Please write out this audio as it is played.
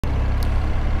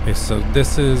Okay, so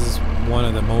this is one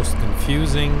of the most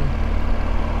confusing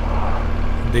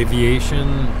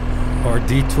deviation or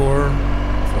detour.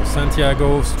 So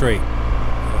Santiago straight.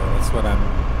 That's what I'm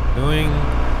doing.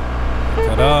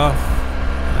 Cut off.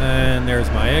 And there's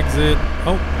my exit.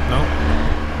 Oh, no.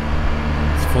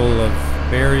 It's full of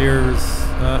barriers.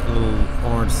 A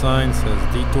little orange sign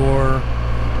says detour.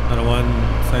 Another one,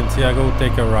 Santiago,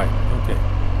 take a right. Okay.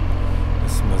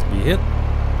 This must be it.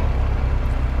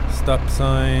 Stop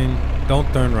sign.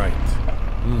 Don't turn right.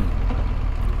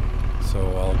 So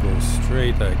I'll go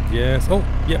straight, I guess. Oh,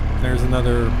 yeah, there's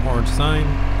another orange sign.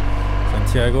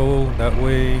 Santiago, that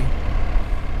way.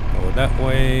 Go that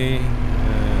way.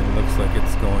 And looks like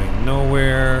it's going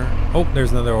nowhere. Oh,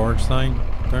 there's another orange sign.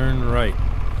 Turn right.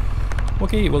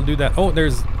 Okay, we'll do that. Oh,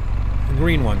 there's a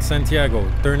green one. Santiago,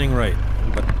 turning right.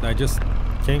 But I just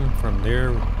came from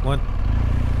there. What?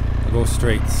 I'll go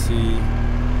straight. See.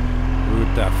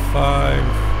 Route F5.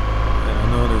 I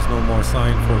don't know, there's no more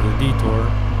sign for the detour.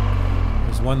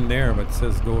 There's one there, but it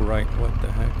says go right. What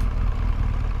the heck?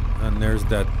 And there's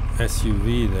that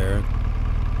SUV there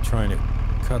trying to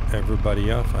cut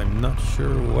everybody off. I'm not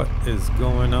sure what is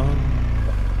going on.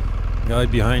 The guy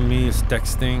behind me is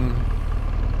texting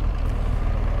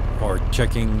or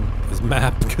checking his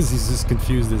map because he's just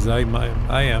confused as I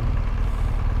am.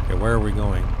 Okay, where are we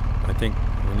going? I think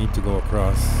we need to go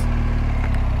across.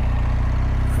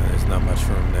 There's not much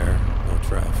room there, no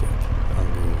traffic. I'll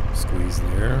go squeeze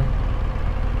there.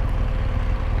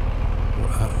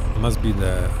 Must be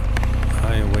the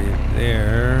highway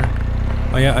there.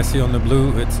 Oh yeah, I see on the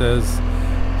blue it says,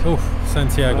 oh,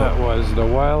 Santiago. That was the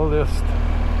wildest.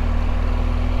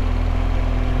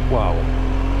 Wow.